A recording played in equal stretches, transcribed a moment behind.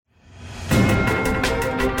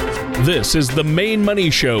This is the Main Money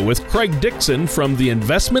Show with Craig Dixon from the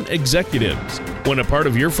Investment Executives. When a part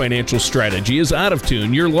of your financial strategy is out of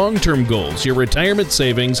tune, your long-term goals, your retirement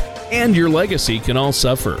savings, and your legacy can all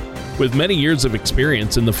suffer. With many years of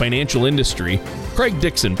experience in the financial industry, Craig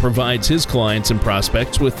Dixon provides his clients and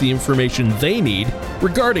prospects with the information they need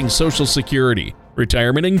regarding Social Security,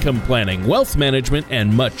 retirement income planning, wealth management,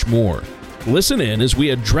 and much more. Listen in as we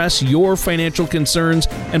address your financial concerns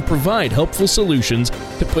and provide helpful solutions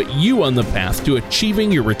to put you on the path to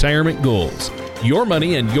achieving your retirement goals. Your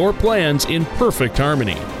money and your plans in perfect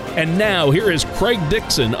harmony. And now, here is Craig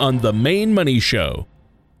Dixon on the Main Money Show.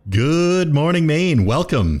 Good morning, Maine.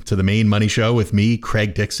 Welcome to the Main Money Show with me,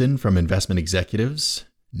 Craig Dixon from Investment Executives.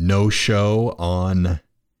 No show on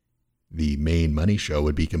the Main Money Show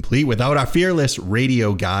would be complete without our fearless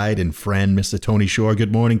radio guide and friend, Mr. Tony Shore.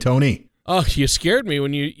 Good morning, Tony. Oh, you scared me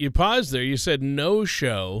when you paused there. You said no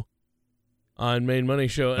show on Main Money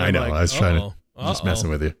Show. And I know. I was trying to just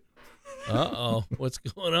messing with you. What's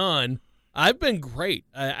going on? I've been great.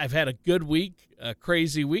 I've had a good week, a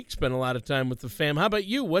crazy week, spent a lot of time with the fam. How about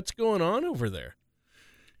you? What's going on over there?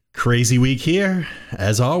 Crazy week here,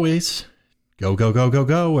 as always. Go, go, go, go,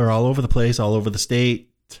 go. We're all over the place, all over the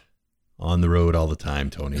state, on the road all the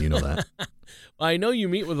time, Tony. You know that. I know you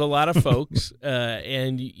meet with a lot of folks,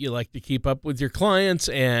 and you like to keep up with your clients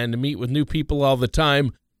and meet with new people all the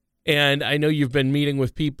time. And I know you've been meeting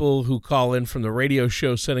with people who call in from the radio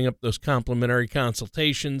show, setting up those complimentary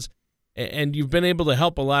consultations. And you've been able to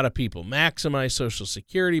help a lot of people maximize Social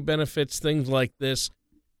Security benefits, things like this.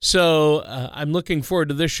 So I'm looking forward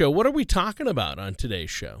to this show. What are we talking about on today's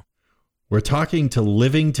show? We're talking to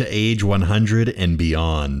living to age 100 and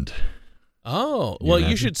beyond. Oh, well,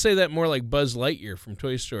 you should say that more like Buzz Lightyear from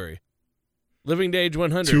Toy Story. Living to age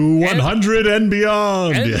 100. To 100 and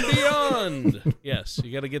beyond. And beyond. Yes,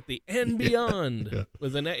 you got to get the and beyond. Yeah.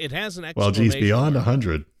 It has an exclamation. Well, geez, beyond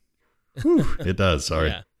 100. Whew, it does, sorry.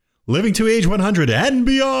 Yeah. Living to age 100 and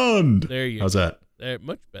beyond. There you go. How's that?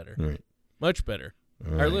 Much better. All right. Much better.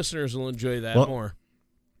 All Our right. listeners will enjoy that more.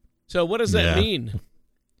 So what does that mean?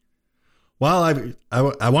 Well,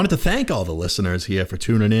 I wanted to thank all the listeners here for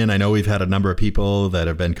tuning in. I know we've had a number of people that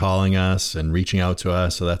have been calling us and reaching out to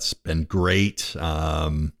us, so that's been great.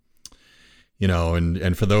 And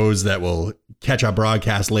for those that will catch our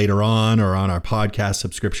broadcast later on or on our podcast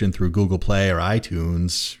subscription through Google Play or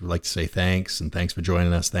iTunes, we'd like to say thanks, and thanks for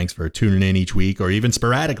joining us. Thanks for tuning in each week or even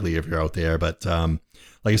sporadically if you're out there. But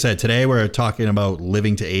like I said, today we're talking about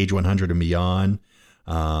living to age 100 and beyond.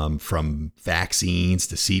 From vaccines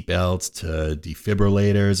to seatbelts to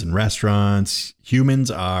defibrillators in restaurants,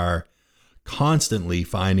 humans are constantly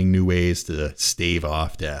finding new ways to stave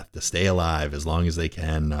off death, to stay alive as long as they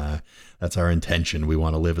can. That's our intention. We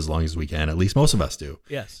want to live as long as we can. At least most of us do.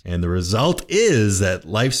 Yes. And the result is that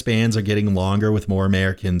lifespans are getting longer with more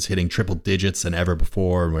Americans hitting triple digits than ever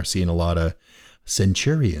before. And we're seeing a lot of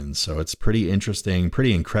centurions. So it's pretty interesting,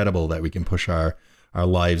 pretty incredible that we can push our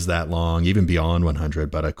lives that long, even beyond 100.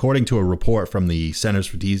 But according to a report from the Centers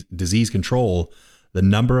for Disease Control, the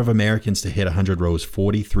number of Americans to hit 100 rose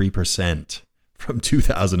 43% from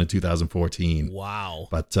 2000 to 2014. Wow.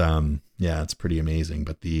 But it's pretty amazing.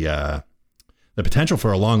 But the potential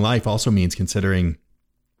for a long life also means considering,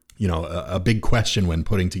 a big question when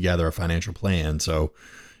putting together a financial plan. So,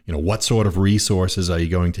 what sort of resources are you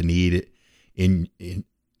going to need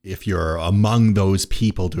if you're among those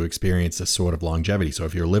people to experience this sort of longevity? So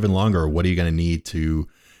if you're living longer, what are you going to need to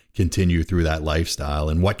continue through that lifestyle?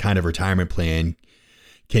 And what kind of retirement plan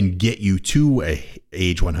can get you to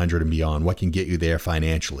age 100 and beyond? What can get you there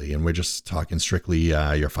financially? And we're just talking strictly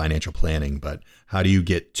your financial planning, but how do you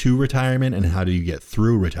get to retirement and how do you get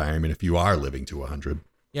through retirement if you are living to 100?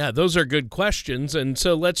 Yeah, those are good questions. And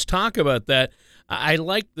so let's talk about that. I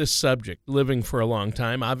like this subject, living for a long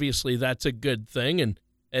time. Obviously, that's a good thing. And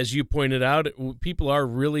as you pointed out, people are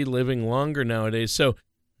really living longer nowadays. So,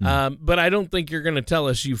 but I don't think you're going to tell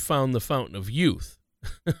us you found the fountain of youth,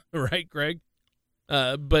 right, Greg?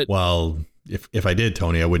 Well, if I did,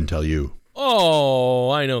 Tony, I wouldn't tell you. Oh,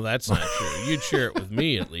 I know that's not true. You'd share it with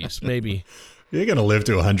me at least, maybe. You're going to live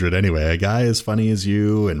to 100 anyway. A guy as funny as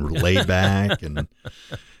you and laid back, and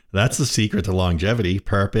that's the secret to longevity: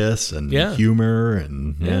 purpose and humor,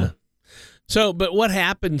 and So, but what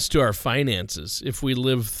happens to our finances if we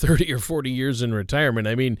live 30 or 40 years in retirement?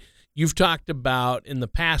 I mean, you've talked about in the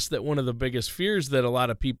past that one of the biggest fears that a lot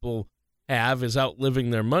of people have is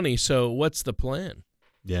outliving their money. So what's the plan?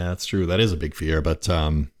 Yeah, that's true. That is a big fear. But,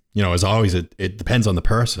 as always, it depends on the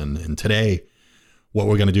person. And today, what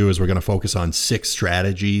we're going to do is we're going to focus on 6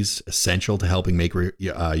 strategies essential to helping make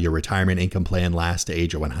your retirement income plan last to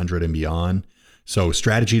age of 100 and beyond. So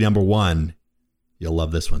strategy number 1, you'll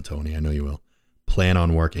love this one, Tony. I know you will. Plan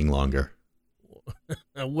on working longer.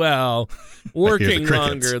 Well, working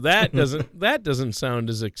longer, that doesn't sound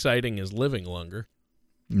as exciting as living longer.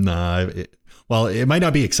 No, it might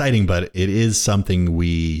not be exciting, but it is something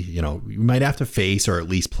we might have to face, or at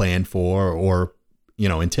least plan for, or,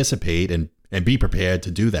 anticipate and be prepared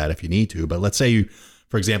to do that if you need to. But let's say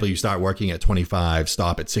for example, you start working at 25,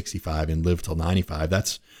 stop at 65 and live till 95.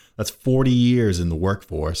 That's 40 years in the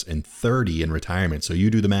workforce and 30 in retirement. So you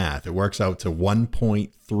do the math. It works out to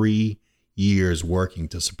 1.3 years working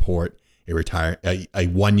to support a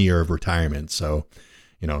 1 year of retirement. So,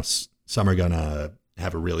 some are going to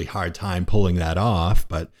have a really hard time pulling that off.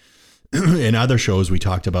 But in other shows, we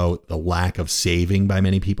talked about the lack of saving by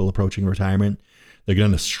many people approaching retirement. They're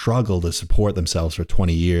going to struggle to support themselves for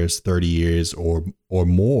 20 years, 30 years or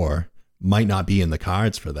more. Might not be in the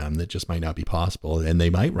cards for them. That just might not be possible. And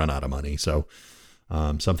they might run out of money. So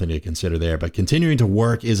something to consider there. But continuing to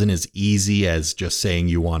work isn't as easy as just saying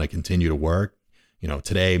you want to continue to work.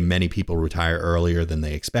 Today, many people retire earlier than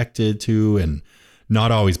they expected to, and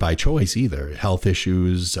not always by choice either. Health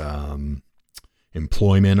issues,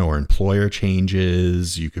 employment or employer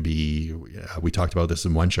changes. You could be, we talked about this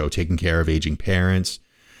in one show, taking care of aging parents.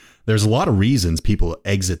 There's a lot of reasons people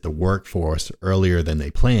exit the workforce earlier than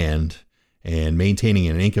they planned, and maintaining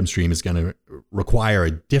an income stream is going to require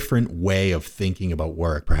a different way of thinking about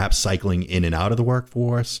work, perhaps cycling in and out of the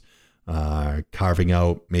workforce, carving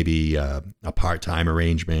out maybe a part-time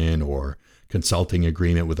arrangement or consulting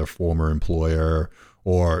agreement with a former employer,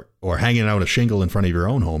 or hanging out a shingle in front of your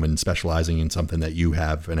own home and specializing in something that you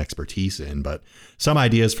have an expertise in. But some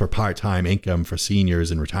ideas for part-time income for seniors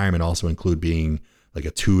in retirement also include being like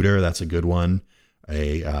a tutor. That's a good one.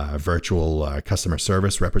 A virtual customer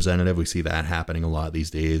service representative. We see that happening a lot these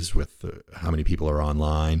days with how many people are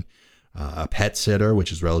online. A pet sitter,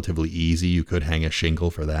 which is relatively easy. You could hang a shingle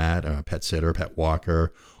for that. A pet sitter, pet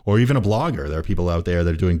walker, or even a blogger. There are people out there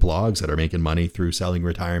that are doing blogs that are making money through selling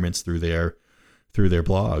retirements through their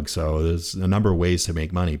blog. So there's a number of ways to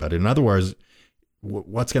make money. But in other words,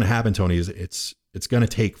 what's going to happen, Tony, is it's going to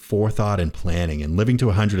take forethought and planning. And living to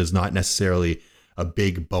 100 is not necessarily a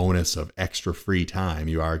big bonus of extra free time.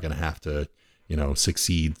 You are going to have to,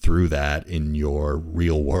 succeed through that in your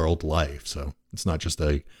real world life. So it's not just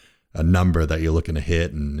a number that you're looking to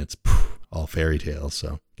hit and it's all fairy tales.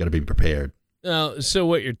 So you got to be prepared. So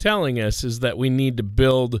what you're telling us is that we need to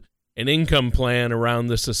build an income plan around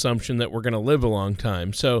this assumption that we're going to live a long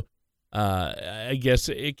time. So I guess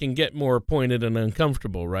it can get more pointed and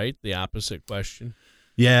uncomfortable, right? The opposite question.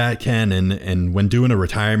 Yeah, it can. And when doing a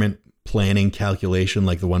retirement planning calculation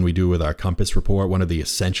like the one we do with our Compass report, one of the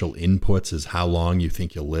essential inputs is how long you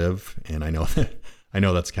think you'll live. And I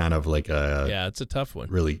know that's kind of like it's a tough one.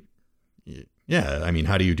 Really. Yeah. I mean,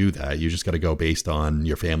 how do you do that? You just got to go based on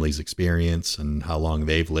your family's experience and how long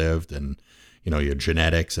they've lived and, your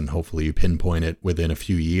genetics, and hopefully you pinpoint it within a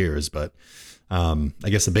few years. But I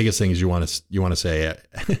guess the biggest thing is you want to say,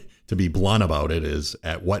 to be blunt about it, is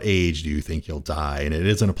at what age do you think you'll die? And it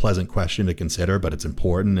isn't a pleasant question to consider, but it's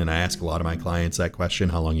important. And I ask a lot of my clients that question,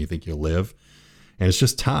 how long you think you'll live? And it's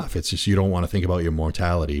just tough. It's just, you don't want to think about your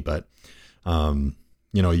mortality, but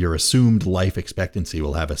your assumed life expectancy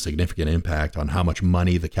will have a significant impact on how much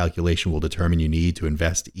money the calculation will determine you need to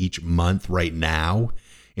invest each month right now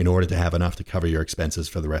in order to have enough to cover your expenses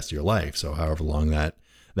for the rest of your life. So however long that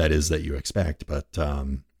is that you expect. But,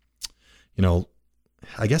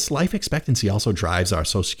 I guess life expectancy also drives our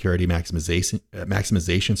Social Security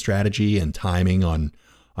maximization strategy and timing on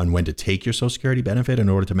when to take your Social Security benefit in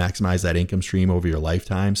order to maximize that income stream over your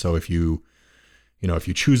lifetime. So if you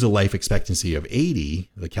choose a life expectancy of 80,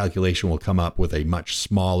 the calculation will come up with a much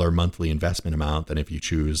smaller monthly investment amount than if you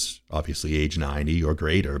choose, obviously, age 90 or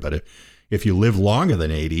greater. But if you live longer than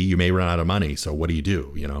 80, you may run out of money. So what do you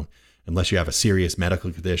do? Unless you have a serious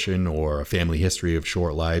medical condition or a family history of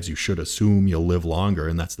short lives, you should assume you'll live longer.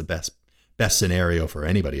 And that's the best scenario for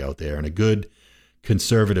anybody out there. And a good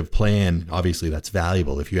conservative plan, obviously, that's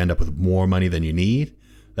valuable. If you end up with more money than you need,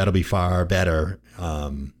 that'll be far better,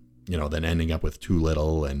 than ending up with too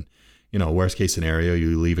little. And, worst case scenario,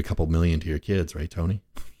 you leave a couple million to your kids, right, Tony?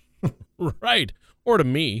 Right. Or to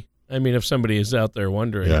me. I mean, if somebody is out there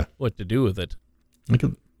wondering what to do with it. I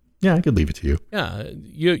could leave it to you. Yeah.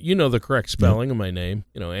 You know the correct spelling of my name,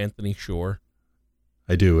 Anthony Shore.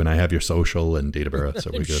 I do. And I have your social and date of birth.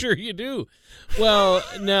 So we're good. Sure you do. Well,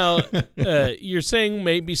 now you're saying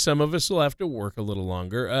maybe some of us will have to work a little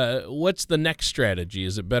longer. What's the next strategy?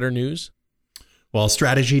 Is it better news? Well,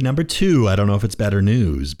 strategy number 2, I don't know if it's better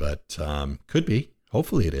news, but could be.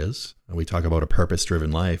 Hopefully it is. We talk about a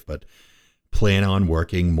purpose-driven life, but plan on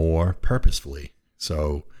working more purposefully.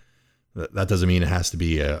 So that doesn't mean it has to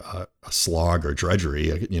be a slog or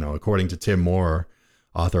drudgery. You know, according to Tim Moore,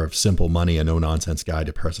 author of Simple Money, a no-nonsense guide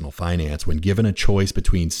to personal finance, when given a choice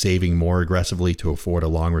between saving more aggressively to afford a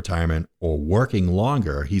long retirement or working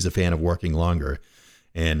longer, he's a fan of working longer.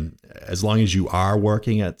 And as long as you are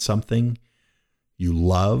working at something you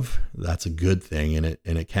love, that's a good thing. And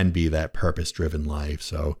it can be that purpose-driven life.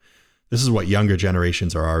 So this is what younger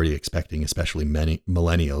generations are already expecting, especially many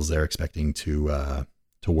millennials. They're expecting to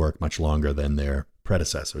work much longer than their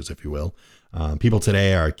predecessors, if you will. People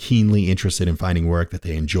today are keenly interested in finding work that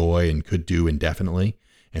they enjoy and could do indefinitely.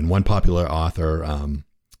 And one popular author,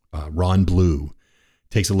 Ron Blue,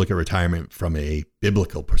 takes a look at retirement from a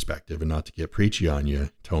biblical perspective. And not to get preachy on you,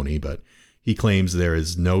 Tony, but he claims there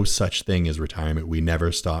is no such thing as retirement. We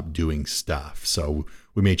never stop doing stuff. So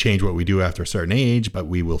we may change what we do after a certain age, but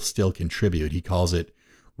we will still contribute. He calls it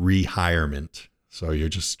rehirement. So you're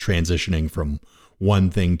just transitioning from one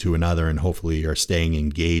thing to another, and hopefully you're staying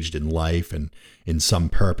engaged in life and in some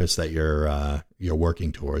purpose that you're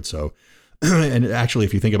working towards. So, and actually,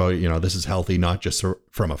 if you think about it, you know, this is healthy, not just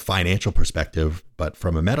from a financial perspective, but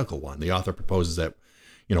from a medical one. The author proposes that,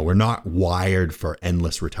 you know, we're not wired for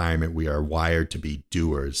endless retirement. We are wired to be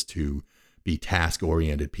doers, to be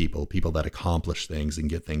task-oriented people that accomplish things and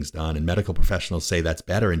get things done. And medical professionals say that's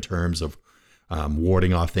better in terms of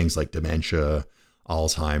warding off things like dementia,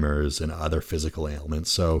 Alzheimer's, and other physical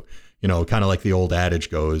ailments. So, you know, kind of like the old adage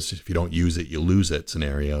goes, if you don't use it, you lose it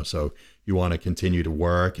scenario. So you want to continue to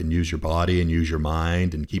work and use your body and use your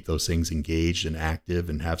mind and keep those things engaged and active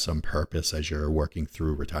and have some purpose as you're working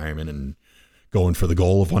through retirement and going for the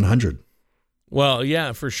goal of 100. Well,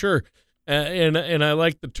 yeah, for sure. And I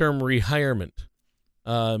like the term rehirement.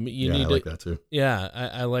 I like that too. Yeah,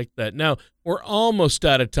 I like that. Now, we're almost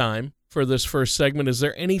out of time for this first segment. Is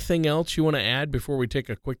there anything else you want to add before we take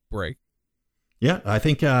a quick break? Yeah, I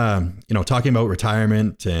think, talking about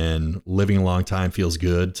retirement and living a long time feels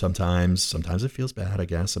good sometimes. Sometimes it feels bad, I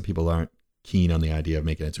guess. Some people aren't keen on the idea of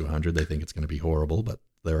making it to 100. They think it's going to be horrible, but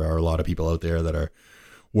there are a lot of people out there that are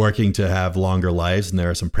working to have longer lives, and there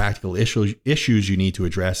are some practical issues you need to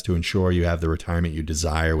address to ensure you have the retirement you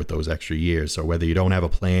desire with those extra years. So whether you don't have a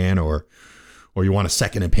plan or you want a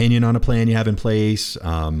second opinion on a plan you have in place,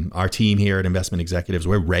 our team here at Investment Executives,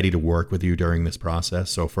 we're ready to work with you during this process.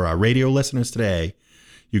 So for our radio listeners today,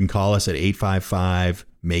 you can call us at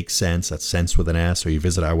 855-MAKE-SENSE. That's sense with an S, or you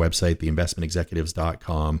visit our website,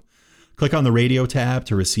 theinvestmentexecutives.com. Click on the radio tab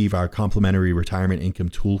to receive our complimentary retirement income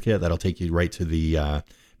toolkit. That'll take you right to the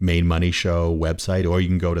Main Money Show website, or you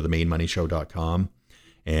can go to themainmoneyshow.com.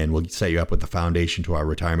 And we'll set you up with the foundation to our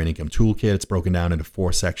retirement income toolkit. It's broken down into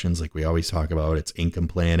 4 sections like we always talk about. It's income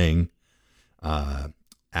planning,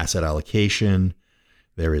 asset allocation,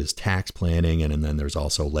 there is tax planning, and then there's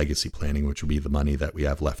also legacy planning, which will be the money that we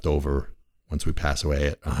have left over once we pass away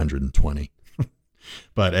at 120.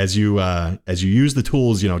 But as you use the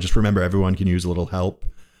tools, just remember everyone can use a little help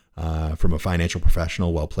from a financial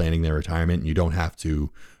professional while planning their retirement. You don't have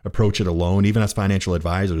to approach it alone. Even as financial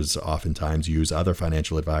advisors, oftentimes use other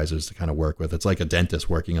financial advisors to kind of work with. It's like a dentist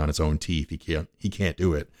working on his own teeth. He can't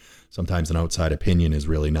do it. Sometimes an outside opinion is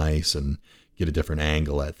really nice and get a different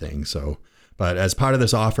angle at things. So, but as part of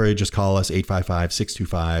this offer, just call us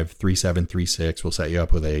 855-625-3736. We'll set you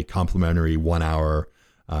up with a complimentary 1-hour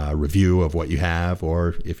review of what you have,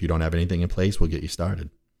 or if you don't have anything in place, we'll get you started.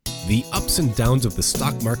 The ups and downs of the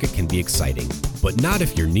stock market can be exciting, but not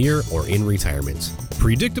if you're near or in retirement.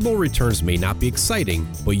 Predictable returns may not be exciting,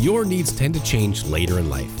 but your needs tend to change later in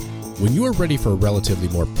life. When you are ready for a relatively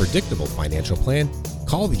more predictable financial plan,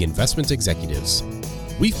 call the Investment Executives.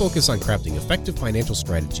 We focus on crafting effective financial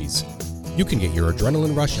strategies. You can get your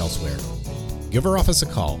adrenaline rush elsewhere. Give our office a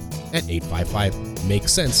call at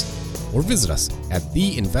 855-MAKE-SENSE or visit us at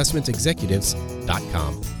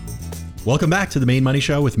theinvestmentexecutives.com. Welcome back to the Main Money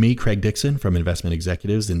Show with me, Craig Dixon from Investment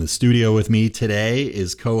Executives. In the studio with me today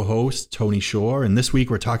is co-host Tony Shore, and this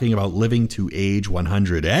week we're talking about living to age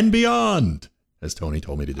 100 and beyond, as Tony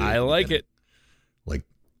told me to do. I like it.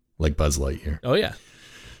 Like Buzz Lightyear. Oh, yeah.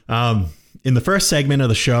 In the first segment of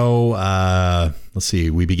the show, let's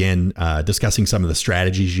see, we began discussing some of the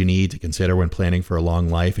strategies you need to consider when planning for a long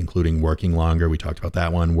life, including working longer. We talked about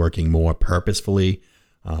that one, working more purposefully.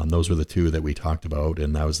 Those were the 2 that we talked about,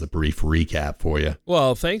 and that was the brief recap for you.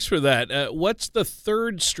 Well, thanks for that. What's the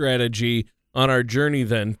third strategy on our journey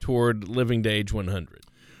then toward living to age 100?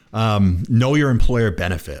 Know your employer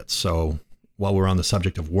benefits. So while we're on the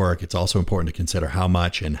subject of work, it's also important to consider how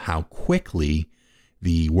much and how quickly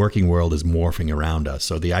the working world is morphing around us.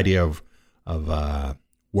 So the idea of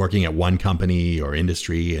working at one company or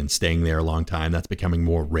industry and staying there a long time, that's becoming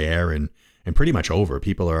more rare and pretty much over.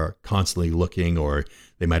 People are constantly looking, or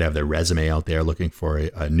they might have their resume out there looking for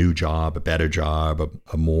a new job, a better job,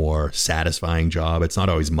 a more satisfying job. It's not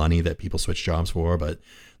always money that people switch jobs for, but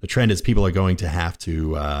the trend is people are going to have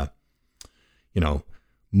to,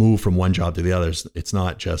 move from one job to the other. It's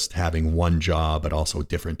not just having one job, but also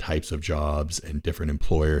different types of jobs and different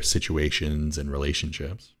employer situations and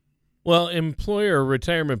relationships. Well, employer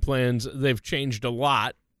retirement plans, they've changed a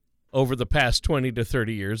lot over the past 20 to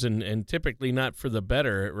 30 years and typically not for the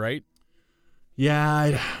better, right?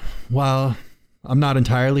 Yeah, I'm not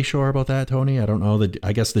entirely sure about that, Tony. I don't know.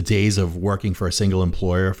 I guess the days of working for a single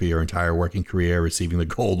employer for your entire working career, receiving the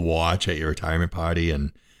gold watch at your retirement party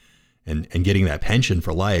and getting that pension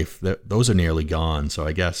for life, those are nearly gone. So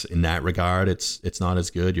I guess in that regard, it's not as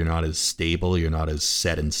good. You're not as stable. You're not as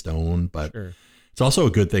set in stone. But sure. It's also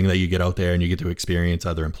a good thing that you get out there and you get to experience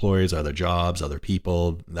other employers, other jobs, other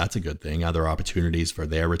people. That's a good thing. Other opportunities for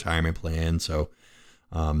their retirement plan. So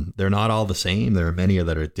they're not all the same. There are many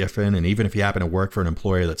that are different. And even if you happen to work for an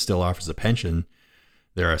employer that still offers a pension,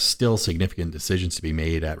 there are still significant decisions to be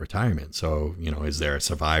made at retirement. So, is there a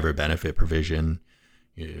survivor benefit provision?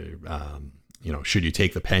 Should you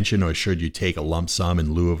take the pension or should you take a lump sum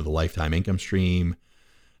in lieu of the lifetime income stream?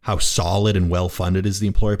 How solid and well-funded is the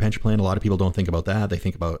employer pension plan? A lot of people don't think about that. They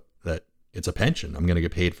think about that it's a pension. I'm going to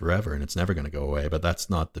get paid forever and it's never going to go away. But that's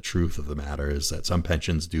not the truth of the matter, is that some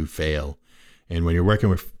pensions do fail. And when you're working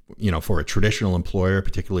with, for a traditional employer,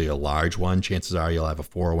 particularly a large one, chances are you'll have a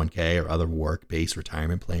 401k or other work-based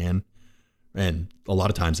retirement plan. And a lot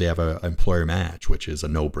of times they have an employer match, which is a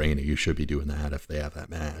no-brainer. You should be doing that if they have that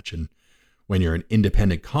match. And when you're an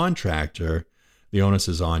independent contractor, the onus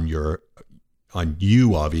is on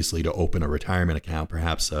you, obviously, to open a retirement account,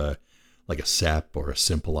 perhaps like a SEP or a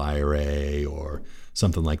simple IRA or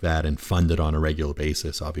something like that, and fund it on a regular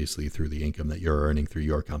basis, obviously through the income that you're earning through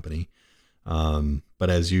your company. But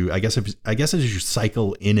as you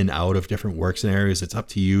cycle in and out of different work scenarios, it's up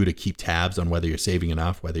to you to keep tabs on whether you're saving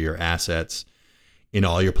enough, whether your assets in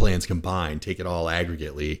all your plans combined, take it all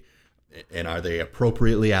aggregately, and are they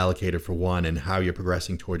appropriately allocated for one, and how you're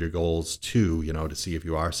progressing toward your goals two, to see if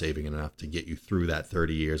you are saving enough to get you through that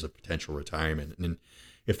 30 years of potential retirement. And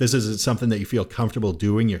if this isn't something that you feel comfortable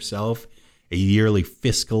doing yourself, a yearly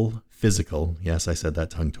fiscal physical, yes, I said that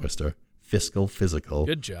tongue twister, fiscal physical.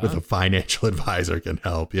 Good job. With a financial advisor can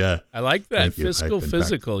help. Yeah. I like that. Fiscal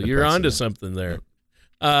physical. You're onto something there.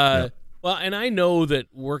 Yeah. Well, and I know that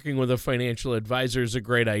working with a financial advisor is a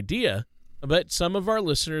great idea, but some of our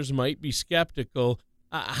listeners might be skeptical.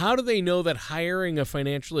 How do they know that hiring a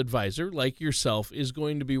financial advisor like yourself is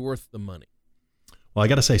going to be worth the money? Well, I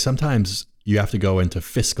got to say, sometimes you have to go into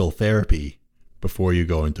fiscal therapy before you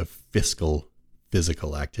go into fiscal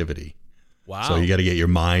physical activity. Wow. So you got to get your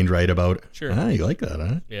mind right about it. Sure. You like that,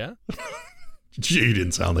 huh? Yeah. You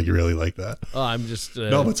didn't sound like you really like that. Oh, I'm just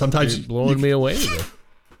no, but sometimes you're blowing me away with it.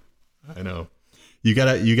 I know. You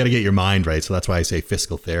gotta get your mind right. So that's why I say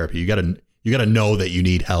fiscal therapy. You gotta know that you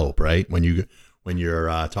need help, right? When you're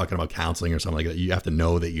talking about counseling or something like that, you have to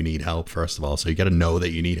know that you need help, first of all. So you got to know that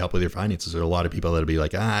you need help with your finances. There are a lot of people that'll be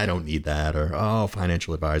like, I don't need that, or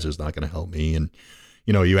financial advisor is not going to help me. And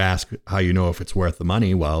you ask how you know if it's worth the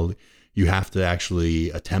money. Well, you have to actually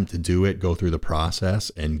attempt to do it, go through the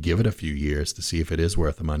process, and give it a few years to see if it is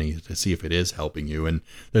worth the money, to see if it is helping you. And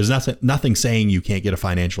there's nothing saying you can't get a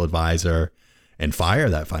financial advisor and fire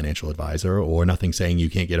that financial advisor, or nothing saying you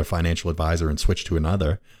can't get a financial advisor and switch to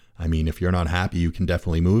another. I mean, if you're not happy, you can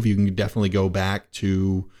definitely move. You can definitely go back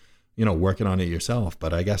to, working on it yourself.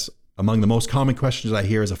 But I guess among the most common questions I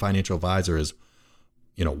hear as a financial advisor is,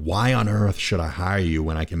 why on earth should I hire you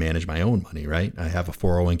when I can manage my own money, right? I have a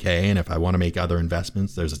 401k, and if I want to make other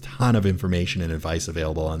investments, there's a ton of information and advice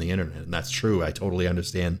available on the internet. And that's true. I totally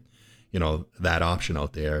understand, that option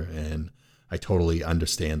out there. And I totally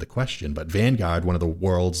understand the question. But Vanguard, one of the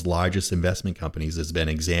world's largest investment companies, has been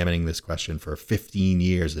examining this question for 15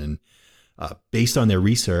 years. And based on their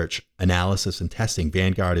research, analysis, and testing,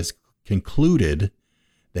 Vanguard has concluded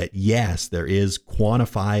that, yes, there is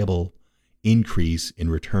quantifiable increase in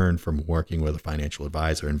return from working with a financial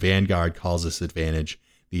advisor. And Vanguard calls this advantage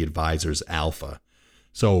the advisor's alpha.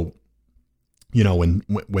 So,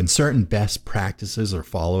 when certain best practices are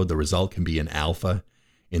followed, the result can be an alpha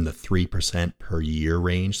in the 3% per year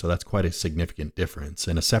range. So that's quite a significant difference.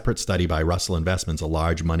 And a separate study by Russell Investments, a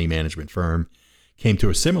large money management firm, came to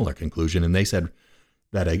a similar conclusion. And they said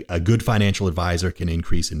that a good financial advisor can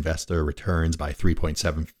increase investor returns by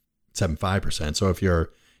 3.75%. So if you're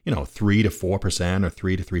 3 to 4% or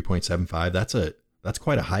 3 to 3.75, that's a that's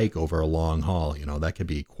quite a hike over a long haul. That could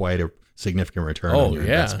be quite a significant return on your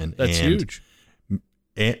investment. That's huge.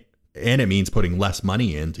 And it means putting less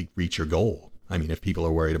money in to reach your goal. I mean, if people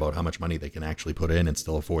are worried about how much money they can actually put in and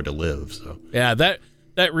still afford to live. So yeah,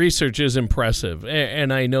 that research is impressive.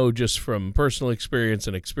 And I know just from personal experience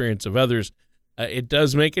and experience of others, it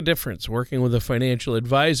does make a difference working with a financial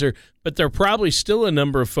advisor, but there are probably still a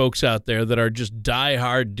number of folks out there that are just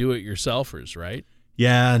die-hard do-it-yourselfers, right?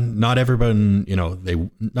 Yeah, not everyone,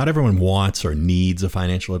 not everyone wants or needs a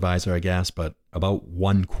financial advisor, I guess, but about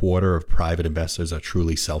 1/4 of private investors are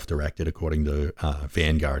truly self-directed, according to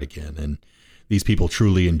Vanguard again. And these people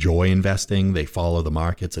truly enjoy investing. They follow the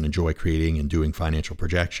markets and enjoy creating and doing financial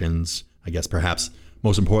projections. I guess perhaps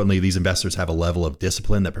most importantly, these investors have a level of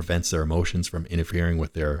discipline that prevents their emotions from interfering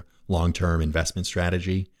with their long-term investment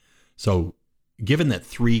strategy. So given that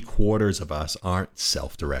 3/4 of us aren't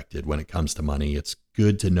self-directed when it comes to money, it's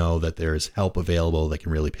good to know that there's help available that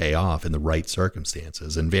can really pay off in the right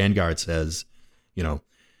circumstances. And Vanguard says,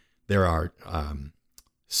 there are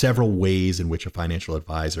several ways in which a financial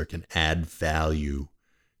advisor can add value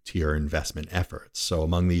to your investment efforts. So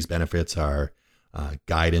among these benefits are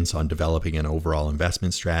guidance on developing an overall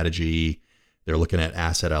investment strategy. They're looking at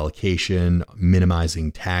asset allocation,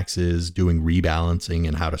 minimizing taxes, doing rebalancing,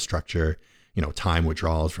 and how to structure, time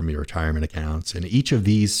withdrawals from your retirement accounts. And each of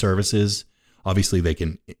these services, obviously, they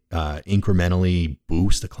can incrementally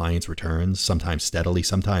boost a client's returns, sometimes steadily,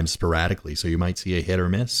 sometimes sporadically. So you might see a hit or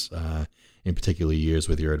miss in particular years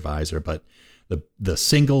with your advisor. But the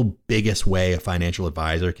single biggest way a financial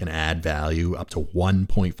advisor can add value, up to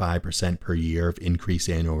 1.5% per year of increased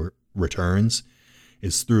annual returns,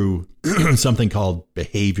 is through something called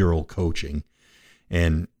behavioral coaching.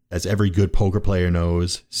 And as every good poker player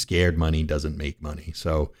knows, scared money doesn't make money.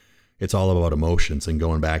 So it's all about emotions. And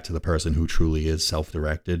going back to the person who truly is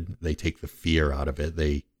self-directed, they take the fear out of it.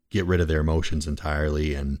 They get rid of their emotions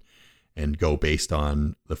entirely and go based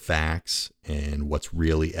on the facts and what's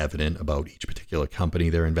really evident about each particular company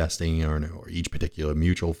they're investing in or each particular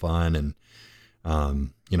mutual fund. And,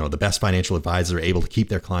 the best financial advisors are able to keep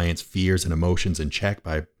their clients' fears and emotions in check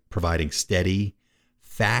by providing steady,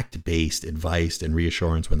 fact-based advice and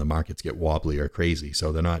reassurance when the markets get wobbly or crazy.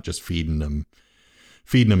 So they're not just feeding them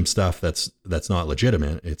stuff that's not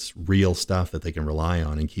legitimate. It's real stuff that they can rely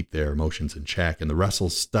on and keep their emotions in check. And the Russell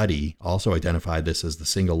study also identified this as the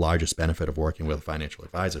single largest benefit of working with a financial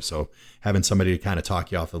advisor. So having somebody to kind of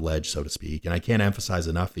talk you off the ledge, so to speak. And I can't emphasize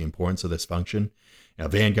enough the importance of this function. A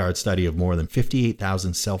Vanguard study of more than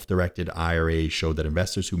 58,000 self-directed IRAs showed that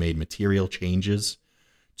investors who made material changes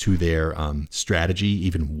to their strategy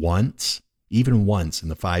even once in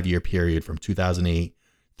the 5-year period from 2008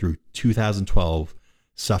 through 2012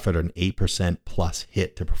 suffered an 8% plus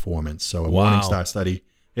hit to performance. So a Morningstar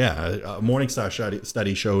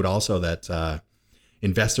study showed also that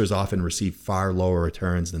investors often receive far lower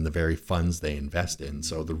returns than the very funds they invest in.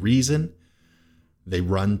 So the reason they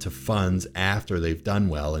run to funds after they've done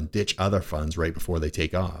well and ditch other funds right before they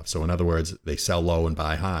take off. So in other words, they sell low and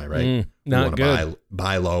buy high, right? Not good.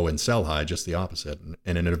 Buy low and sell high, just the opposite.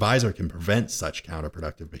 And an advisor can prevent such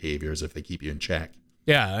counterproductive behaviors if they keep you in check.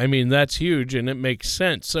 Yeah, I mean, that's huge, and it makes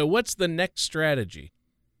sense. So what's the next strategy?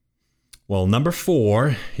 Well, number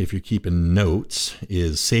 4, if you're keeping notes,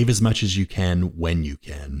 is save as much as you can when you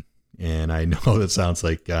can. And I know that sounds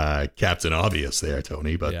like Captain Obvious there,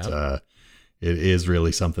 Tony, but it is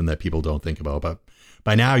really something that people don't think about. But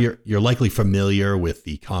by now, you're likely familiar with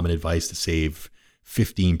the common advice to save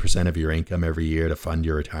 15% of your income every year to fund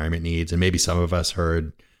your retirement needs. And maybe some of us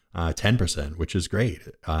heard 10%, which is great.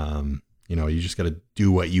 You just got to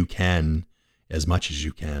do what you can as much as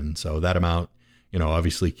you can. So that amount,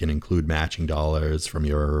 obviously can include matching dollars from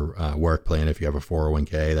your work plan if you have a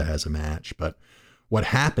 401k that has a match. But what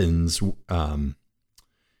happens, if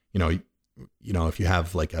you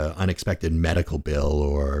have like an unexpected medical bill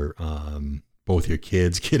or both your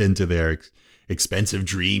kids get into their expensive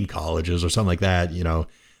dream colleges or something like that,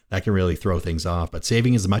 that can really throw things off. But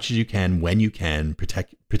saving as much as you can when you can,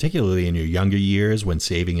 particularly in your younger years when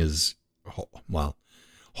saving is,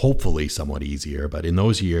 hopefully somewhat easier. But in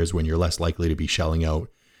those years when you're less likely to be shelling out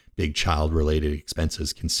big child-related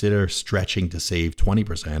expenses, consider stretching to save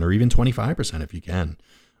 20% or even 25% if you can.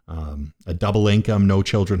 A double income, no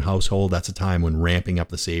children household, that's a time when ramping up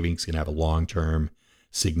the savings can have a long-term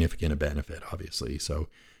significant benefit, obviously. So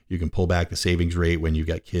you can pull back the savings rate when you've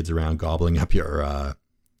got kids around gobbling up your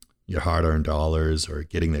hard-earned dollars or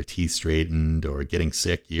getting their teeth straightened or getting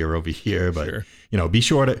sick year over year. But, sure.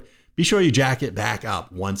 Be sure you jack it back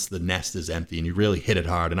up once the nest is empty and you really hit it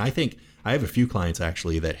hard. And I think I have a few clients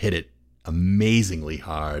actually that hit it amazingly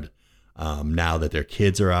hard Now that their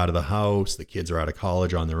kids are out of the house, the kids are out of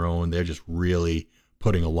college on their own, they're just really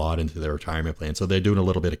putting a lot into their retirement plan. So they're doing a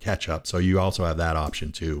little bit of catch up. So you also have that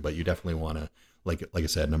option too, but you definitely want to, like I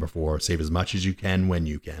said, number 4, save as much as you can when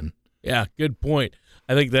you can. Yeah, good point.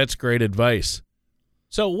 I think that's great advice.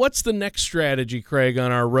 So what's the next strategy, Craig,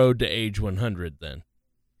 on our road to age 100 then?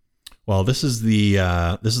 Well, this is the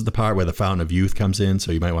part where the fountain of youth comes in.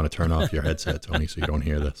 So you might want to turn off your headset, Tony, so you don't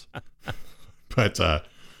hear this. But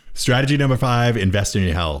strategy number 5, invest in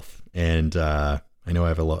your health. And I know I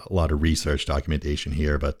have a lot of research documentation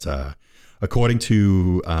here, but according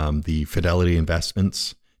to the Fidelity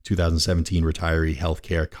Investments 2017 retiree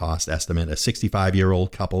healthcare cost estimate, a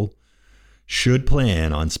 65-year-old couple should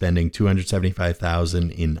plan on spending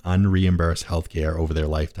 $275,000 in unreimbursed healthcare over their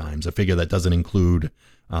lifetimes, a figure that doesn't include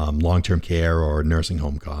long-term care or nursing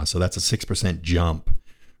home costs. So that's a 6% jump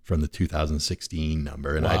from the 2016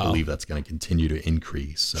 number, and wow. I believe that's going to continue to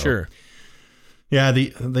increase. So, sure. Yeah,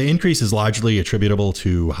 the increase is largely attributable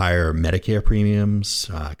to higher Medicare premiums,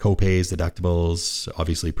 copays, deductibles,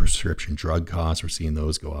 obviously prescription drug costs. We're seeing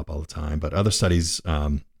those go up all the time. But other studies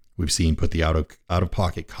we've seen put the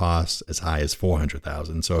out-of-pocket costs as high as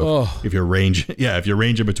 $400,000. So if you're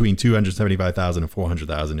ranging between $275,000 and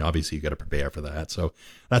 $400,000, obviously you got to prepare for that. So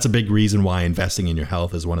that's a big reason why investing in your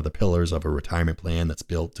health is one of the pillars of a retirement plan that's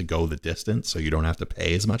built to go the distance. So you don't have to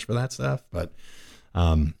pay as much for that stuff. But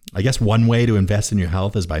I guess one way to invest in your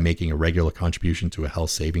health is by making a regular contribution to a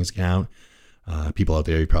health savings account. People out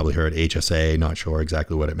there, you probably heard HSA, not sure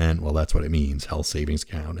exactly what it meant. Well, that's what it means, health savings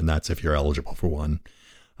account. And that's if you're eligible for one.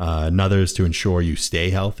 Another is to ensure you stay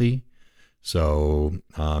healthy. So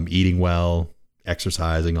eating well,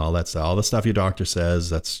 exercising, all that stuff, all the stuff your doctor says,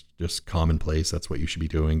 that's just commonplace. That's what you should be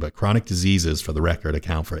doing. But chronic diseases, for the record,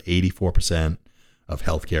 account for 84% of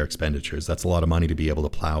healthcare expenditures. That's a lot of money to be able to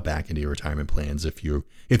plow back into your retirement plans if you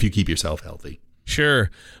keep yourself healthy. Sure.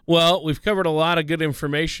 Well, we've covered a lot of good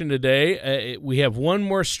information today. We have one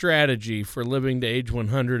more strategy for living to age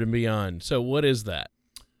 100 and beyond. So what is that?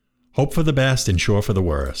 Hope for the best, insure for the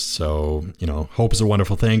worst. So, hope is a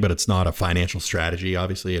wonderful thing, but it's not a financial strategy.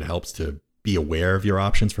 Obviously, it helps to be aware of your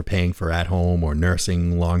options for paying for at-home or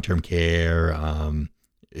nursing, long-term care,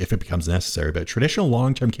 if it becomes necessary. But traditional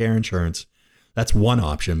long-term care insurance, that's one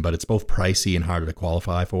option, but it's both pricey and harder to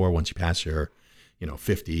qualify for once you pass your,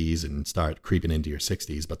 50s and start creeping into your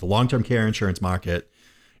 60s. But the long-term care insurance market,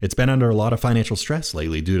 it's been under a lot of financial stress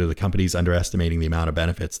lately due to the companies underestimating the amount of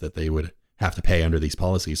benefits that they would have to pay under these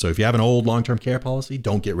policies. So if you have an old long-term care policy,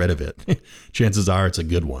 don't get rid of it. Chances are it's a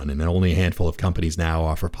good one. And only a handful of companies now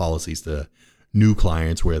offer policies to new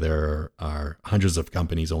clients, where there are hundreds of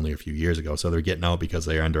companies only a few years ago. So they're getting out because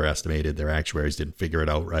they underestimated. Their actuaries didn't figure it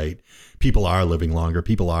out right. People are living longer.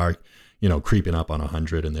 People are, creeping up on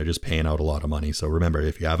 100, and they're just paying out a lot of money. So remember,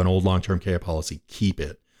 if you have an old long-term care policy, keep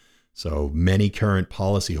it. So many current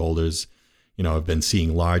policyholders, have been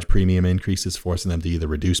seeing large premium increases, forcing them to either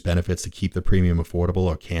reduce benefits to keep the premium affordable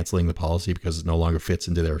or canceling the policy because it no longer fits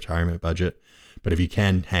into their retirement budget. But if you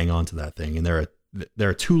can, hang on to that thing. And there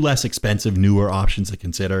are 2 less expensive, newer options to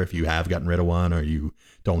consider if you have gotten rid of one or you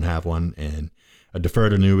don't have one. And a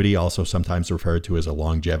deferred annuity, also sometimes referred to as a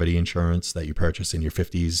longevity insurance, that you purchase in your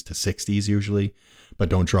 50s to 60s usually, but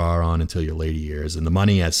don't draw on until your later years. And the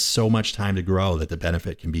money has so much time to grow that the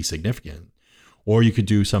benefit can be significant. Or you could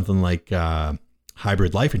do something like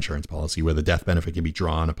hybrid life insurance policy, where the death benefit can be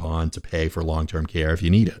drawn upon to pay for long-term care if you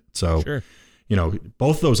need it. So, sure.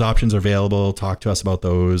 Both of those options are available. Talk to us about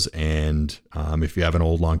those. And if you have an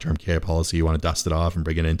old long-term care policy, you want to dust it off and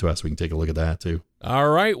bring it into us, we can take a look at that too. All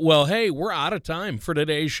right. Well, hey, we're out of time for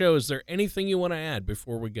today's show. Is there anything you want to add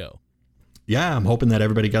before we go? Yeah, I'm hoping that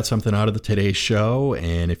everybody got something out of today's show.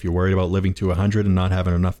 And if you're worried about living to 100 and not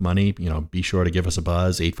having enough money, be sure to give us a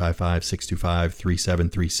buzz,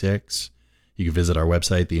 855-625-3736. You can visit our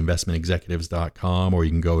website, theinvestmentexecutives.com, or you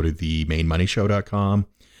can go to themainmoneyshow.com.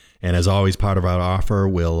 And as always, part of our offer,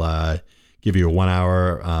 we'll give you a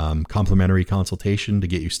 1-hour complimentary consultation to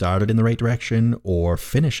get you started in the right direction or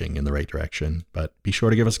finishing in the right direction. But be sure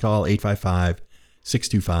to give us a call,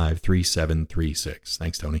 855-625-3736.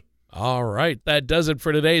 Thanks, Tony. All right. That does it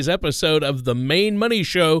for today's episode of The Main Money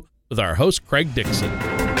Show with our host, Craig Dixon.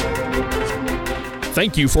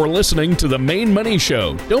 Thank you for listening to The Main Money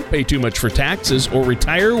Show. Don't pay too much for taxes or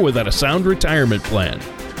retire without a sound retirement plan.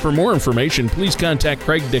 For more information, please contact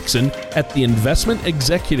Craig Dixon at The Investment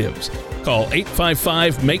Executives. Call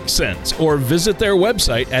 855-MAKE-SENSE or visit their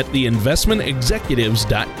website at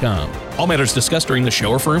theinvestmentexecutives.com. All matters discussed during the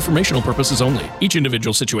show are for informational purposes only. Each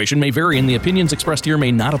individual situation may vary, and the opinions expressed here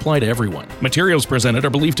may not apply to everyone. Materials presented are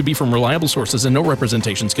believed to be from reliable sources, and no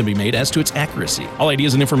representations can be made as to its accuracy. All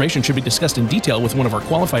ideas and information should be discussed in detail with one of our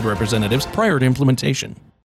qualified representatives prior to implementation.